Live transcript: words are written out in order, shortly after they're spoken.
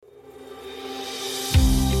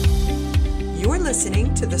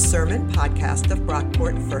listening to the Sermon Podcast of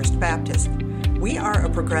Brockport First Baptist. We are a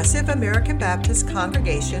progressive American Baptist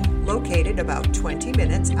congregation located about 20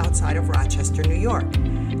 minutes outside of Rochester, New York.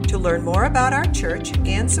 To learn more about our church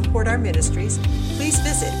and support our ministries, please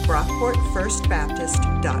visit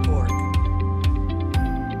brockportfirstbaptist.org.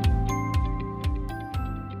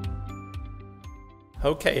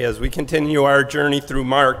 Okay, as we continue our journey through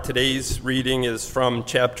Mark, today's reading is from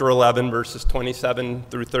chapter 11, verses 27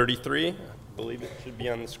 through 33. I believe it should be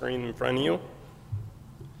on the screen in front of you.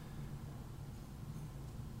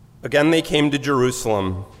 Again, they came to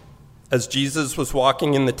Jerusalem. As Jesus was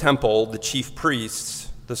walking in the temple, the chief priests,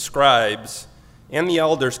 the scribes, and the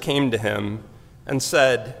elders came to him and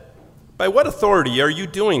said, "By what authority are you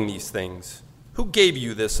doing these things? Who gave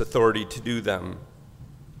you this authority to do them?"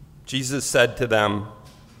 Jesus said to them,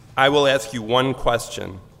 "I will ask you one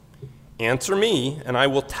question. Answer me, and I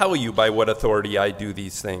will tell you by what authority I do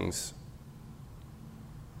these things.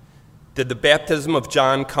 Did the baptism of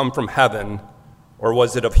John come from heaven, or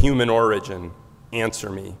was it of human origin? Answer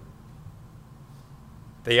me."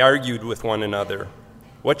 They argued with one another.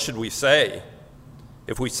 "What should we say?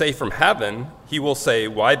 If we say from heaven, he will say,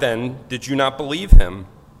 'Why then did you not believe him?'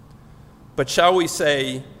 But shall we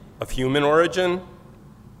say of human origin?"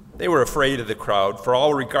 They were afraid of the crowd, for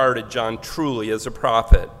all regarded John truly as a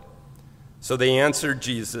prophet. So they answered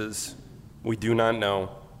Jesus, "We do not know."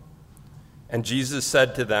 And Jesus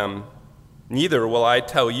said to them, "Neither will I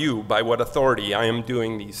tell you by what authority I am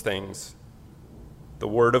doing these things." The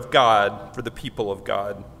word of God for the people of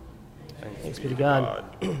God. Thanks be to God.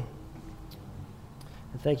 And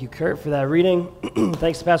thank you, Kurt, for that reading.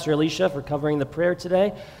 Thanks to Pastor Alicia for covering the prayer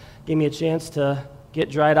today. Gave me a chance to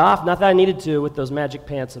get dried off. Not that I needed to with those magic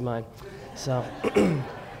pants of mine. So,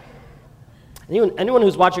 anyone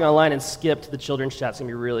who's watching online and skipped the children's chat is going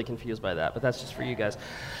to be really confused by that, but that's just for you guys.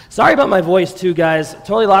 Sorry about my voice, too, guys.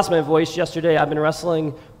 Totally lost my voice yesterday. I've been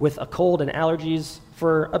wrestling with a cold and allergies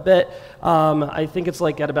for a bit. I think it's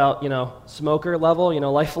like at about, smoker level,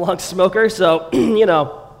 lifelong smoker. So,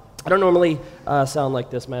 I don't normally sound like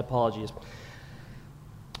this. My apologies.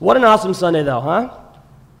 What an awesome Sunday, though, huh?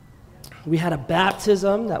 We had a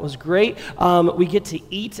baptism. That was great. We get to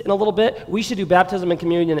eat in a little bit. We should do baptism and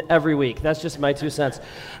communion every week. That's just my 2 cents.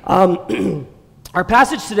 Our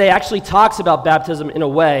passage today actually talks about baptism in a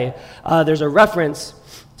way. There's a reference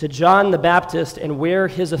to John the Baptist and where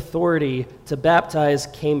his authority to baptize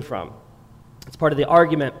came from. It's part of the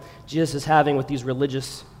argument Jesus is having with these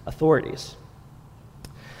religious authorities.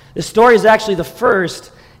 This story is actually the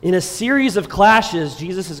first in a series of clashes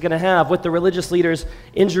Jesus is going to have with the religious leaders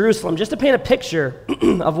in Jerusalem, just to paint a picture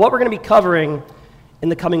of what we're going to be covering in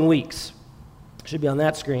the coming weeks. It should be on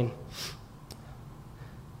that screen.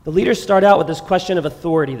 The leaders start out with this question of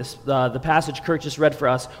authority, the passage Kurt just read for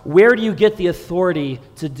us. Where do you get the authority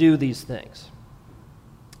to do these things?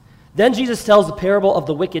 Then Jesus tells the parable of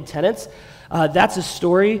the wicked tenants. That's a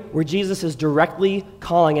story where Jesus is directly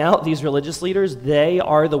calling out these religious leaders. They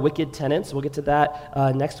are the wicked tenants. We'll get to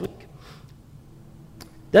that next week.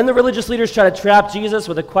 Then the religious leaders try to trap Jesus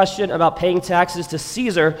with a question about paying taxes to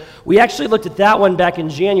Caesar. We actually looked at that one back in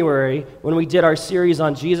January when we did our series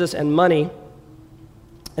on Jesus and money.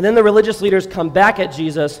 And then the religious leaders come back at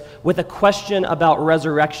Jesus with a question about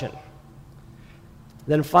resurrection.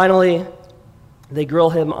 Then finally, they grill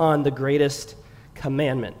him on the greatest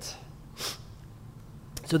commandment.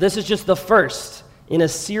 So this is just the first in a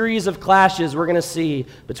series of clashes we're going to see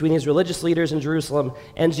between these religious leaders in Jerusalem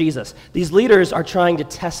and Jesus. These leaders are trying to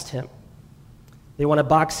test him. They want to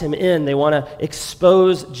box him in. They want to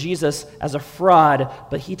expose Jesus as a fraud,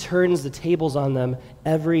 but he turns the tables on them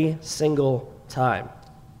every single time.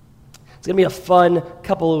 It's going to be a fun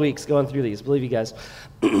couple of weeks going through these, believe you guys.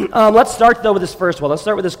 Let's start, though, with this first one. Let's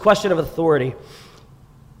start with this question of authority.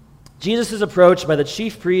 Jesus is approached by the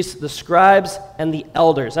chief priests, the scribes, and the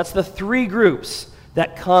elders. That's the three groups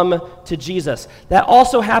that come to Jesus. That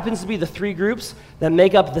also happens to be the three groups that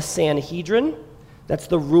make up the Sanhedrin. That's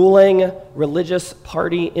the ruling religious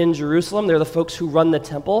party in Jerusalem. They're the folks who run the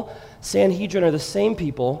temple. Sanhedrin are the same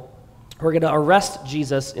people who are going to arrest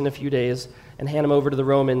Jesus in a few days and hand him over to the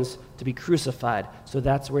Romans to be crucified. So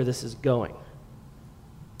that's where this is going.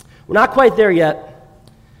 We're not quite there yet.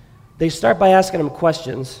 They start by asking him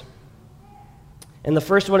questions. And the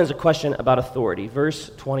first one is a question about authority.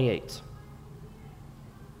 Verse 28.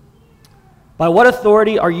 By what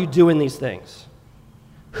authority are you doing these things?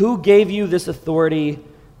 Who gave you this authority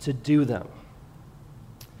to do them?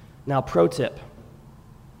 Now, pro tip.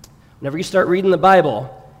 Whenever you start reading the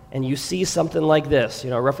Bible and you see something like this,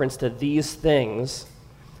 a reference to these things,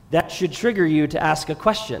 that should trigger you to ask a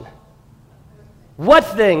question. What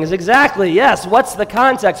things? Exactly, yes. What's the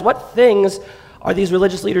context? What things are these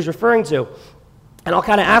religious leaders referring to? And I'll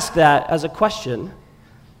kind of ask that as a question.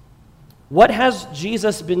 What has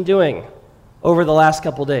Jesus been doing over the last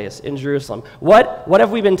couple days in Jerusalem? What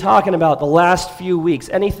have we been talking about the last few weeks?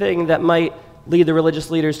 Anything that might lead the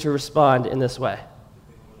religious leaders to respond in this way?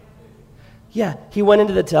 Yeah, he went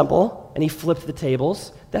into the temple and he flipped the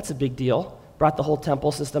tables. That's a big deal. Brought the whole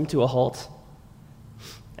temple system to a halt.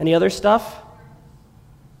 Any other stuff?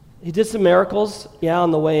 He did some miracles,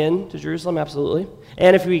 on the way in to Jerusalem, absolutely.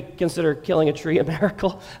 And if we consider killing a tree a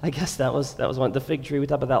miracle, I guess that was one, the fig tree, we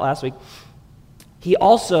talked about that last week. He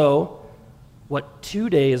also,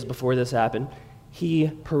 2 days before this happened,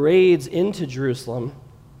 he parades into Jerusalem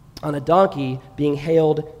on a donkey being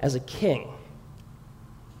hailed as a king.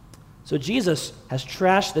 So Jesus has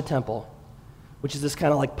trashed the temple, which is this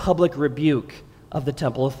kind of like public rebuke of the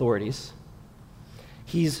temple authorities.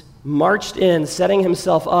 He's marched in, setting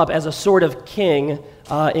himself up as a sort of king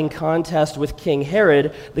in contest with King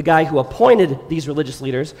Herod, the guy who appointed these religious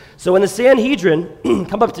leaders. So when the Sanhedrin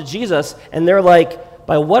come up to Jesus and they're like,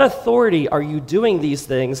 by what authority are you doing these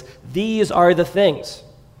things? These are the things.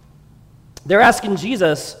 They're asking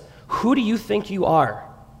Jesus, who do you think you are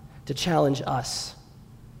to challenge us?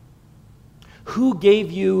 Who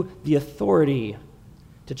gave you the authority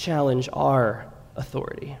to challenge our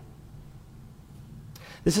authority?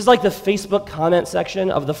 This is like the Facebook comment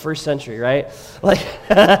section of the first century, right? Like,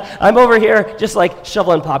 I'm over here just like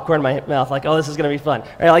shoveling popcorn in my mouth, like, oh, this is going to be fun.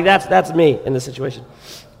 Right? Like, that's me in this situation.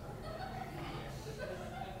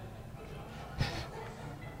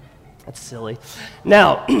 That's silly.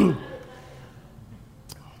 Now,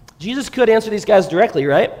 Jesus could answer these guys directly,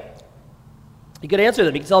 right? He could answer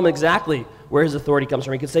them. He could tell them exactly where his authority comes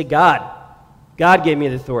from. He could say, God gave me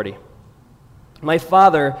the authority. My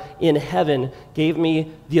Father in heaven gave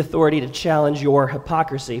me the authority to challenge your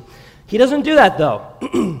hypocrisy. He doesn't do that, though.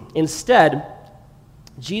 Instead,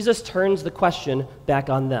 Jesus turns the question back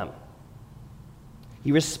on them.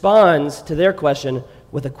 He responds to their question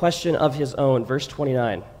with a question of his own. Verse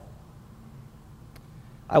 29.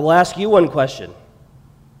 I will ask you one question.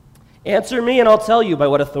 Answer me, and I'll tell you by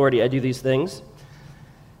what authority I do these things.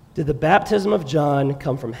 Did the baptism of John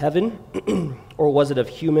come from heaven, or was it of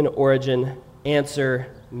human origin?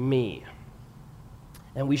 Answer me.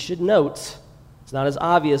 And we should note, it's not as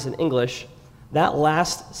obvious in English, that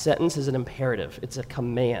last sentence is an imperative. It's a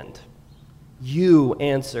command. You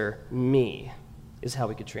answer me is how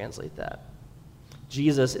we could translate that.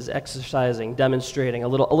 Jesus is exercising, demonstrating a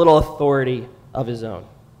little authority of his own.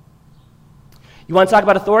 You want to talk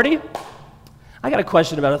about authority? I got a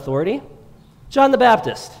question about authority. John the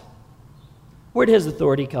Baptist. Where did his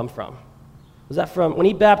authority come from? Was that from, when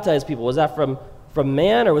he baptized people, was that from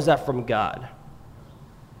man or was that from God?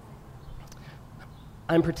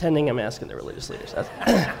 I'm pretending I'm asking the religious leaders.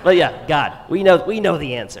 But yeah, God. We know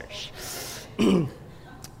the answer.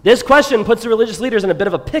 This question puts the religious leaders in a bit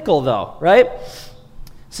of a pickle, though, right?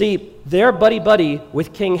 See, they're buddy-buddy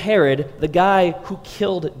with King Herod, the guy who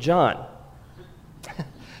killed John.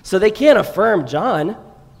 So they can't affirm John.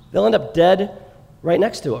 They'll end up dead right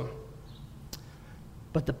next to him.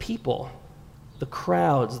 But the people, the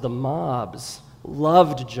crowds, the mobs,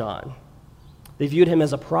 loved John. They viewed him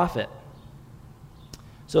as a prophet.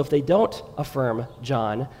 So if they don't affirm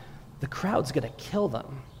John, the crowd's going to kill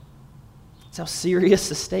them. That's how serious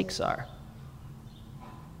the stakes are.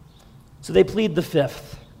 So they plead the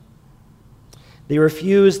fifth. They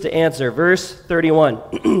refuse to answer. Verse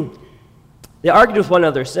 31. They argued with one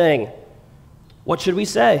another, saying, what should we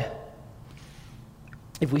say?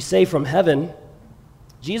 If we say from heaven,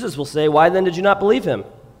 Jesus will say, why then did you not believe him?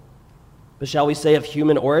 But shall we say of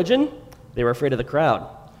human origin? They were afraid of the crowd,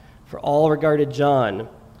 for all regarded John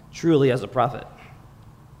truly as a prophet.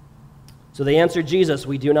 So they answered Jesus,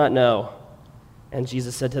 we do not know. And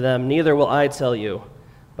Jesus said to them, neither will I tell you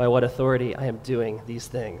by what authority I am doing these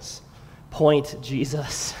things. Point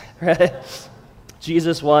Jesus, right?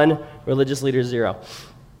 Jesus 1, religious leaders 0.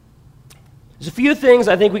 There's a few things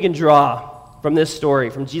I think we can draw from this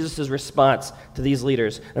story, from Jesus' response to these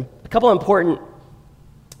leaders. A couple important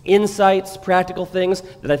insights, practical things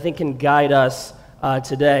that I think can guide us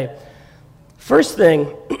today. First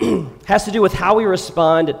thing has to do with how we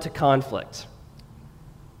respond to conflict,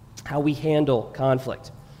 how we handle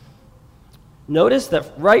conflict. Notice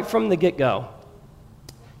that right from the get-go,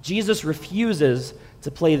 Jesus refuses to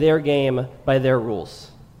play their game by their rules.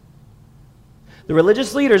 The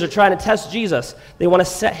religious leaders are trying to test Jesus. They want to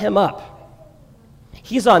set him up.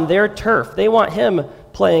 He's on their turf. They want him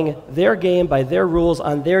playing their game by their rules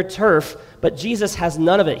on their turf, but Jesus has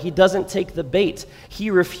none of it. He doesn't take the bait. He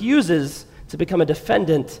refuses to become a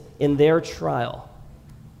defendant in their trial.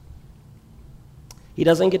 He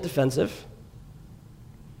doesn't get defensive.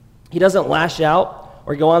 He doesn't lash out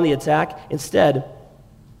or go on the attack. Instead,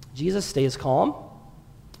 Jesus stays calm,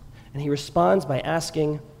 and he responds by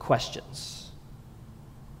asking questions.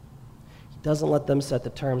 He doesn't let them set the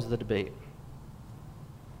terms of the debate.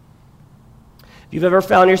 If you've ever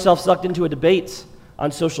found yourself sucked into a debate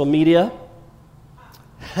on social media,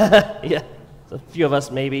 yeah, a few of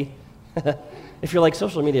us maybe. If you're like,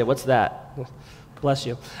 social media, what's that? Bless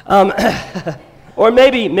you. Or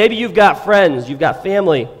maybe you've got friends, you've got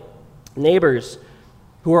family, neighbors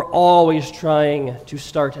who are always trying to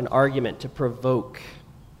start an argument, to provoke.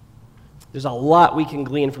 There's a lot we can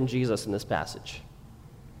glean from Jesus in this passage.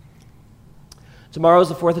 Tomorrow is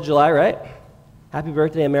the 4th of July, right? Happy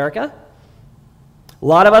birthday, America. A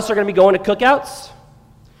lot of us are going to be going to cookouts.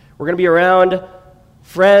 We're going to be around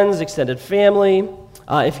friends, extended family.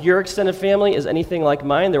 If your extended family is anything like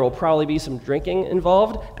mine, there will probably be some drinking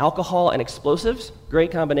involved, alcohol and explosives.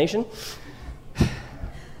 Great combination.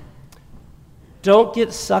 Don't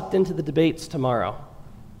get sucked into the debates tomorrow.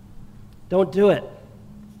 Don't do it.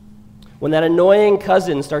 When that annoying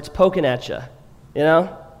cousin starts poking at you,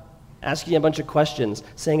 asking you a bunch of questions,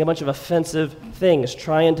 saying a bunch of offensive things,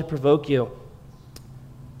 trying to provoke you,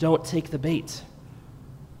 don't take the bait.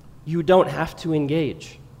 You don't have to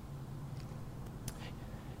engage.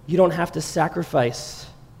 You don't have to sacrifice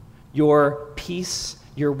your peace,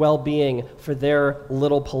 your well-being for their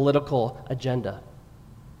little political agenda.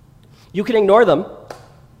 You can ignore them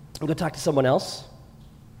and go talk to someone else.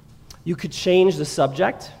 You could change the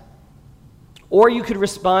subject, or you could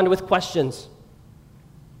respond with questions.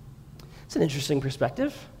 It's an interesting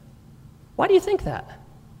perspective. Why do you think that?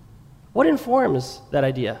 What informs that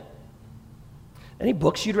idea? Any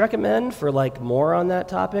books you'd recommend for more on that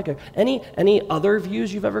topic? Or any other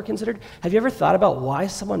views you've ever considered? Have you ever thought about why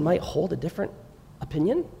someone might hold a different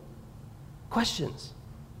opinion? Questions.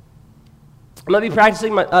 I'm going to be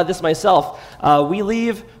practicing this myself. We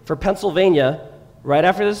leave for Pennsylvania right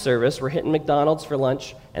after this service. We're hitting McDonald's for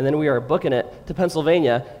lunch, and then we are booking it to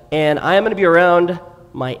Pennsylvania. And I am going to be around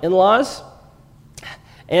my in-laws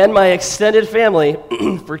and my extended family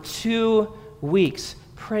for 2 weeks.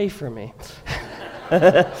 Pray for me.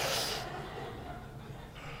 There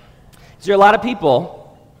are a lot of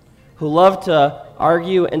people who love to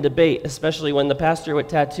argue and debate, especially when the pastor with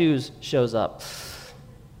tattoos shows up.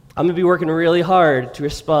 I'm going to be working really hard to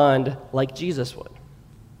respond like Jesus would.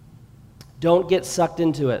 Don't get sucked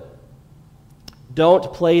into it.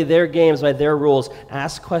 Don't play their games by their rules.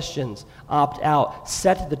 Ask questions. Opt out.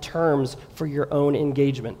 Set the terms for your own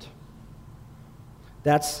engagement.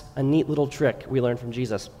 That's a neat little trick we learned from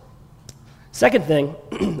Jesus. Second thing,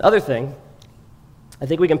 other thing, I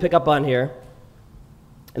think we can pick up on here,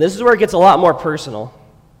 and this is where it gets a lot more personal,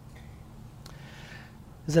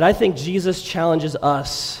 is that I think Jesus challenges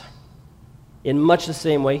us in much the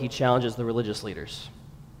same way he challenges the religious leaders.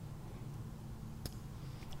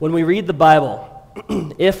 When we read the Bible,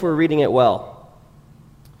 if we're reading it well,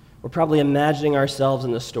 we're probably imagining ourselves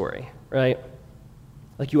in the story, right?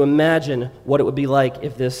 Like you imagine what it would be like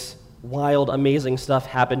if this wild, amazing stuff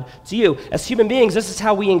happened to you. As human beings, this is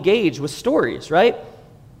how we engage with stories, right?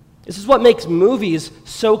 This is what makes movies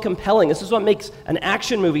so compelling. This is what makes an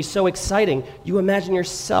action movie so exciting. You imagine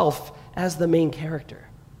yourself as the main character.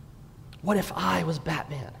 What if I was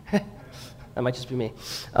Batman? That might just be me.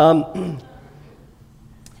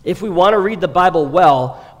 If we want to read the Bible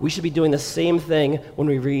well, we should be doing the same thing when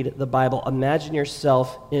we read the Bible. Imagine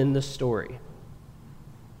yourself in the story.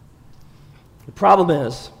 The problem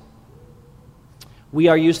is, we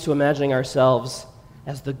are used to imagining ourselves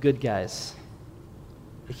as the good guys,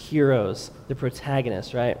 the heroes, the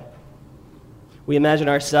protagonists, right? We imagine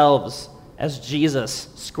ourselves as Jesus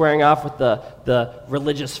squaring off with the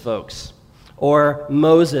religious folks, or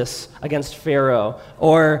Moses against Pharaoh,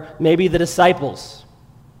 or maybe the disciples.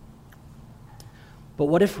 But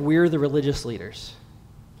what if we're the religious leaders?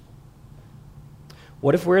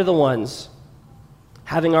 What if we're the ones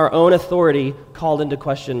having our own authority called into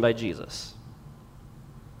question by Jesus?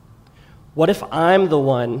 What if I'm the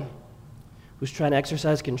one who's trying to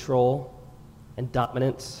exercise control and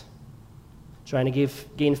dominance, trying to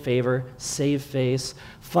gain favor, save face,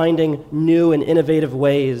 finding new and innovative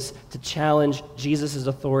ways to challenge Jesus'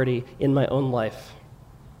 authority in my own life?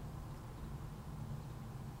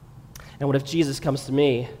 And what if Jesus comes to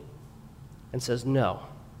me and says, no,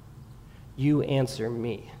 you answer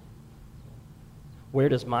me? Where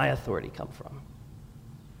does my authority come from?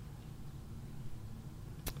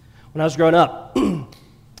 When I was growing up,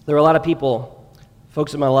 there were a lot of people,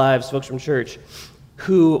 folks in my lives, folks from church,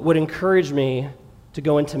 who would encourage me to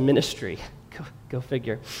go into ministry. Go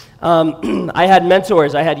figure. I had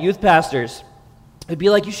mentors. I had youth pastors. It'd be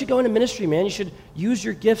like, you should go into ministry, man. You should use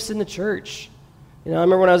your gifts in the church. I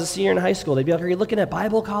remember when I was a senior in high school, they'd be like, are you looking at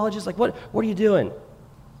Bible colleges? Like, what are you doing?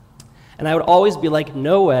 And I would always be like,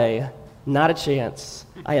 no way, not a chance.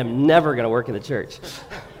 I am never going to work in the church.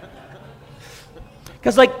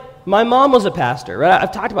 Because, my mom was a pastor, right?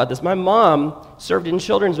 I've talked about this. My mom served in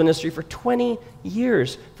children's ministry for 20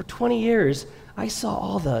 years. For 20 years, I saw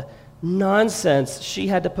all the nonsense she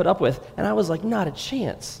had to put up with, and I was like, not a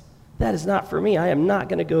chance. That is not for me. I am not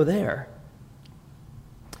going to go there.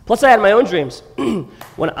 Plus, I had my own dreams.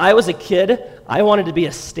 When I was a kid, I wanted to be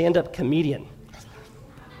a stand-up comedian.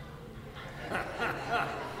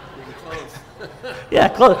 Yeah,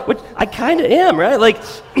 close. Which I kind of am, right?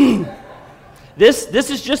 This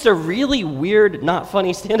is just a really weird, not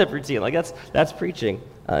funny stand-up routine. That's preaching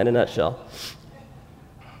in a nutshell.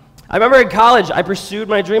 I remember in college, I pursued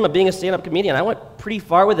my dream of being a stand-up comedian. I went pretty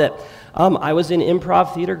far with it. I was in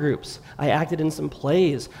improv theater groups. I acted in some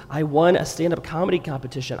plays. I won a stand-up comedy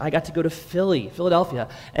competition. I got to go to Philadelphia,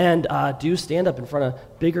 and do stand-up in front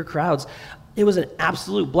of bigger crowds. It was an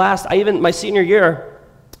absolute blast. My senior year,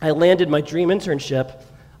 I landed my dream internship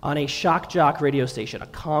on a shock jock radio station, a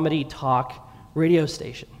comedy talk radio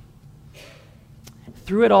station.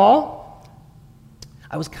 Through it all,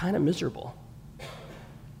 I was kind of miserable.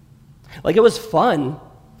 It was fun,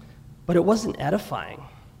 but it wasn't edifying.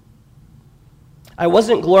 I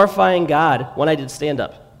wasn't glorifying God when I did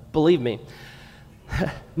stand-up. Believe me.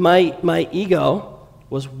 My ego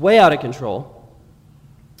was way out of control.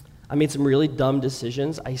 I made some really dumb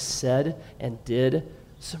decisions. I said and did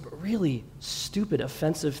some really stupid,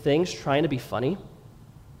 offensive things trying to be funny.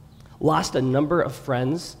 Lost a number of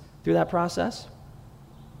friends through that process.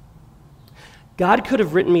 God could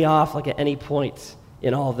have written me off at any point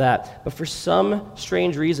in all of that, but for some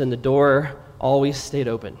strange reason, the door always stayed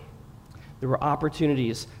open. There were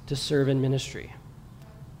opportunities to serve in ministry.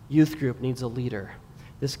 Youth group needs a leader.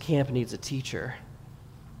 This camp needs a teacher.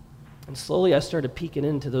 And slowly I started peeking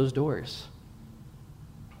into those doors.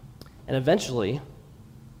 And eventually,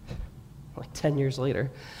 10 years later,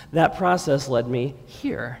 that process led me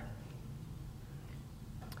here.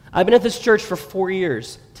 I've been at this church for 4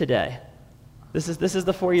 years today. This is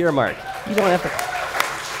the 4-year mark. You don't have to.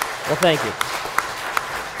 Well, thank you.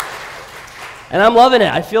 And I'm loving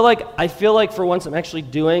it. I feel like for once I'm actually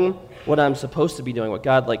doing what I'm supposed to be doing, what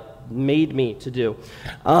God made me to do.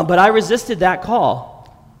 But I resisted that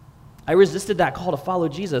call. I resisted that call to follow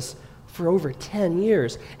Jesus for over 10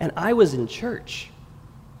 years, and I was in church.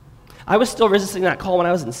 I was still resisting that call when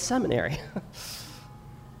I was in seminary.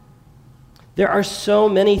 There are so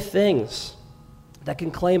many things that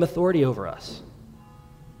can claim authority over us.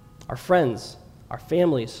 Our friends, our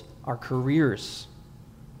families, our careers,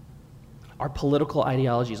 our political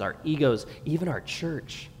ideologies, our egos, even our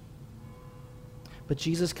church. But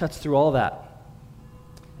Jesus cuts through all that.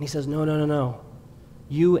 And he says, no.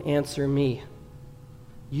 You answer me.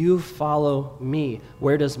 You follow me.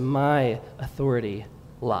 Where does my authority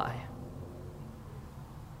lie?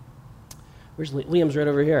 Where's Liam's right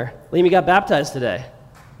over here. Liam, you got baptized today,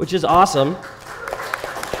 which is awesome.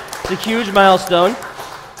 It's a huge milestone.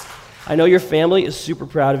 I know your family is super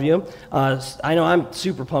proud of you. I know I'm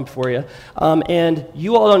super pumped for you. And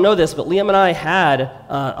you all don't know this, but Liam and I had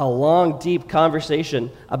a long, deep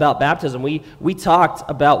conversation about baptism. We talked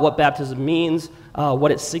about what baptism means,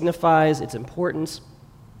 what it signifies, its importance.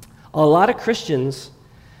 A lot of Christians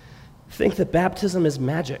think that baptism is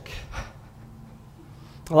magic.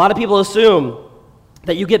 A lot of people assume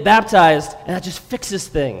that you get baptized and that just fixes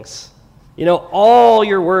things. All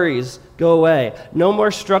your worries go away. No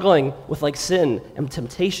more struggling with sin and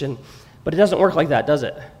temptation. But it doesn't work like that, does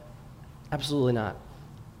it? Absolutely not.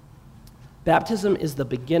 Baptism is the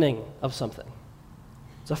beginning of something.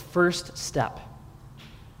 It's a first step.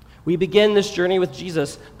 We begin this journey with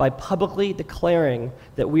Jesus by publicly declaring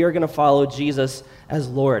that we are going to follow Jesus as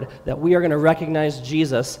Lord, that we are going to recognize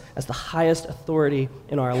Jesus as the highest authority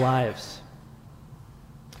in our lives.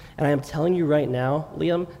 And I am telling you right now,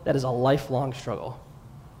 Liam, that is a lifelong struggle.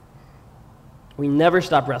 We never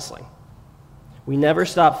stop wrestling. We never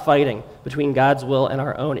stop fighting between God's will and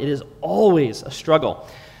our own. It is always a struggle.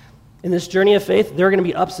 In this journey of faith, there are going to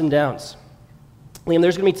be ups and downs. Liam,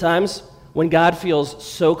 there's going to be times when God feels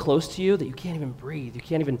so close to you that you can't even breathe, you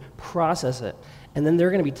can't even process it. And then there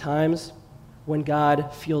are going to be times when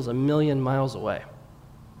God feels a million miles away.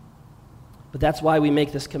 But that's why we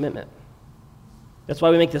make this commitment. That's why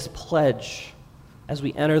we make this pledge as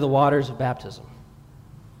we enter the waters of baptism.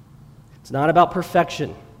 It's not about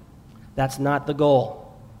perfection. That's not the goal.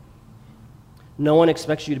 No one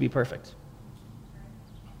expects you to be perfect.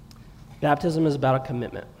 Baptism is about a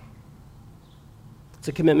commitment. It's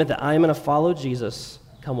a commitment that I am going to follow Jesus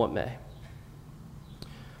come what may.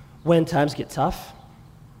 When times get tough,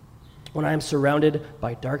 when I am surrounded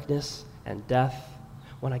by darkness and death,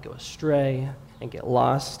 when I go astray and get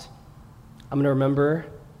lost, I'm going to remember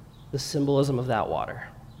the symbolism of that water.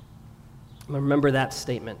 I'm going to remember that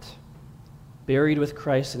statement. Buried with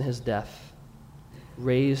Christ in his death,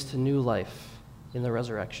 raised to new life in the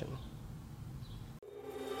resurrection.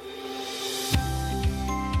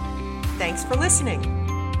 Thanks for listening.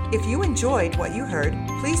 If you enjoyed what you heard,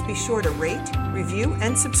 please be sure to rate, review,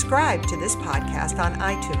 and subscribe to this podcast on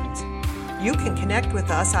iTunes. You can connect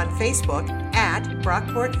with us on Facebook at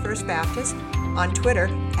Brockport First Baptist, on Twitter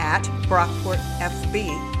at BrockportFB,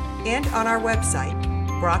 and on our website,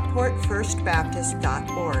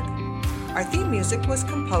 brockportfirstbaptist.org. Our theme music was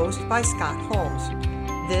composed by Scott Holmes.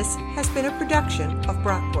 This has been a production of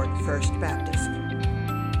Brockport First Baptist.